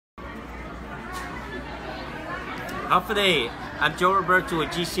Howdy, I'm Joe Roberto with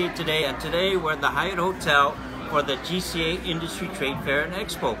GCA Today, and today we're in the Hyatt Hotel for the GCA Industry Trade Fair and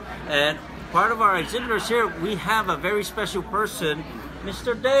Expo. And part of our exhibitors here, we have a very special person,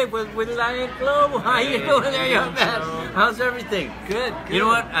 Mr. Dave with Relyant Global. How you doing there, young man? How's everything? Good. You know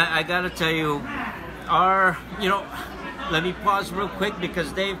what? I gotta tell you, let me pause real quick because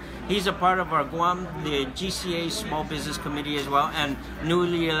Dave, he's a part of our Guam, the GCA Small Business Committee as well, and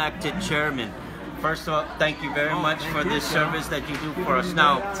newly elected chairman. First of all, thank you very much for this service that you do for us.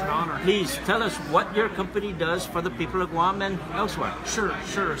 Now, it's an honor. Please tell us what your company does for the people of Guam and elsewhere. Sure.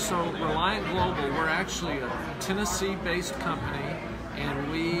 So Relyant Global, we're actually a Tennessee-based company,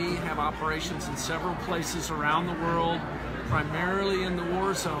 and we have operations in several places around the world, primarily in the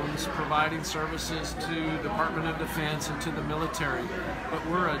war zones, providing services to Department of Defense and to the military. But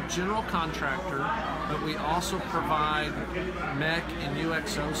we're a general contractor, but we also provide mech and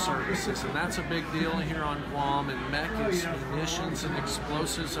UXO services, and that's a big deal here on Guam. And mech is munitions and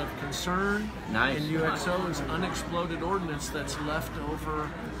explosives of concern, Nice. And UXO is unexploded ordnance that's left over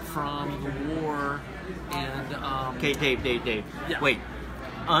from the war. And Okay, Dave. Yeah. Wait,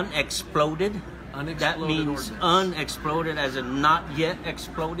 unexploded? That means ordnance. unexploded as in not yet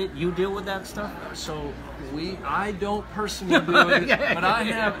exploded. You deal with that stuff? So I don't personally do it, but I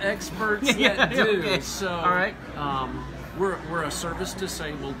have experts that do. Okay. So all right. We're a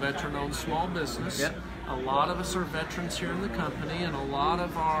service-disabled, veteran-owned small business. Yep. A lot of us are veterans here in the company, and a lot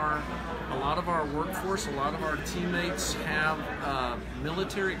of our workforce, a lot of our teammates have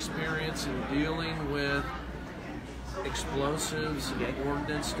military experience in dealing with explosives,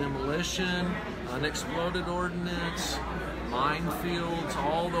 ordnance demolition, unexploded ordnance, minefields,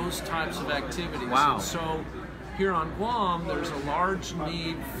 all those types of activities. Wow. And so here on Guam, there's a large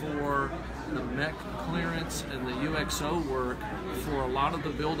need for the mech clearance and the UXO work for a lot of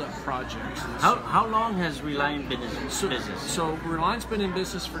the build-up projects. And How long has Relyant been in business? So Relyant's been in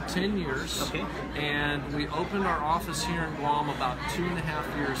business for 10 years. Okay. And we opened our office here in Guam about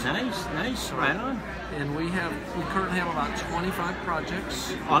 2.5 years ago. Nice, right on. And we currently have about 25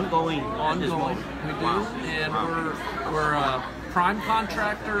 projects Ongoing. at this ongoing. moment. We do, Wow. and Wow. we're a prime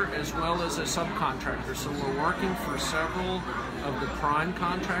contractor as well as a subcontractor. So we're working for several of the prime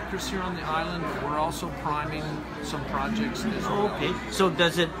contractors here on the island, but we're also priming some projects as well. Okay, so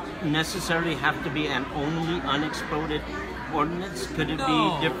does it necessarily have to be an only unexploded ordnance? Could it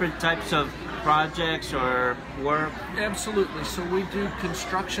No. be different types of projects or work? Absolutely. So we do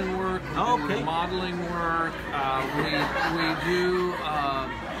construction work, we Oh, do okay. remodeling work, we do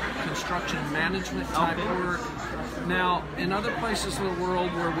construction management type Okay. work. Now, in other places in the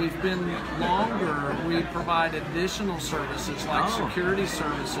world where we've been longer, we provide additional services like security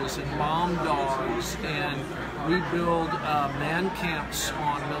services and bomb dogs, and we build man camps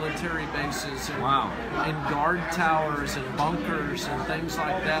on military bases and, and guard towers and bunkers and things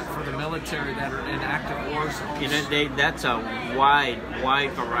like that for the military that are in active war zones. You know, that's a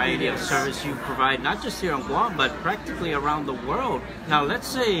wide variety of service you provide, not just here on Guam, but practically around the world. Now, let's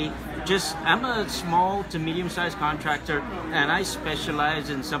say I'm a small to medium-sized contractor, and I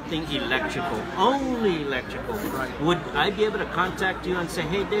specialize in something electrical, only electrical. Right. Would I be able to contact you and say,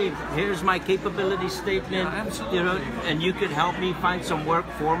 hey, Dave, here's my capability statement, Yeah, absolutely. And you could help me find some work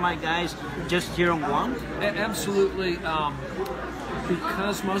for my guys just here in Guam? Absolutely.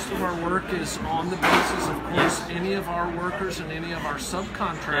 Because most of our work is on the basis, of course, any of our workers and any of our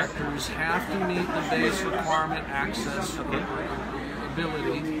subcontractors have to meet the base requirement access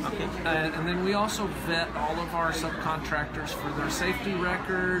ability. Okay. And then we also vet all of our subcontractors for their safety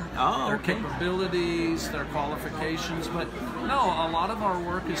record, their capabilities, their qualifications. But no, a lot of our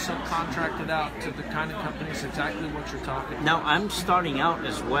work is subcontracted out to the kind of companies exactly what you're talking about. Now, I'm starting out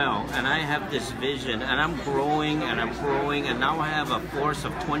as well, and I have this vision, and I'm growing, and now I have a force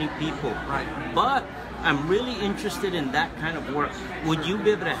of 20 people. Right. But I'm really interested in that kind of work. Would you be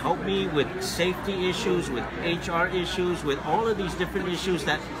able to help me with safety issues, with HR issues, with all of these different issues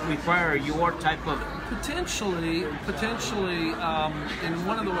that require your type of... Potentially, and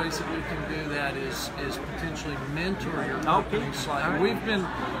one of the ways that we can do that is potentially mentor your company slightly. We've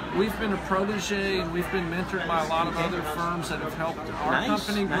been a protege, and we've been mentored by a lot of other firms that have helped our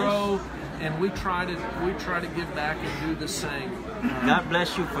company grow, and we try to give back and do the same. God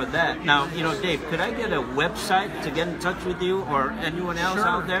bless you for that. Now, Dave, could I get a website to get in touch with you or anyone else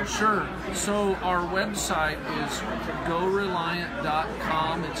out there? Sure. So our website is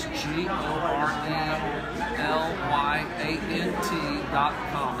goreliant.com. It's GORELIANT.com.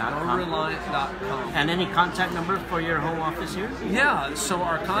 Relyant.com. Relyant.com. And any contact number for your home office here? Yeah, so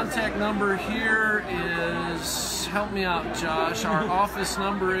our contact number here is, help me out, Josh. Our office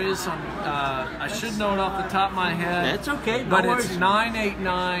number is, I should know it off the top of my head. That's okay, but it's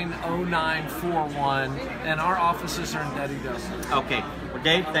 989-0941, and our offices are in Dedido. Okay. Well,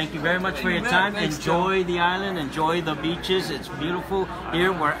 Dave, thank you very much for your time. Thanks, enjoy the island, enjoy the beaches. It's beautiful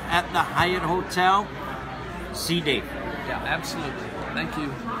here. We're at the Hyatt Hotel. See Dave. Yeah, absolutely. Thank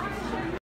you.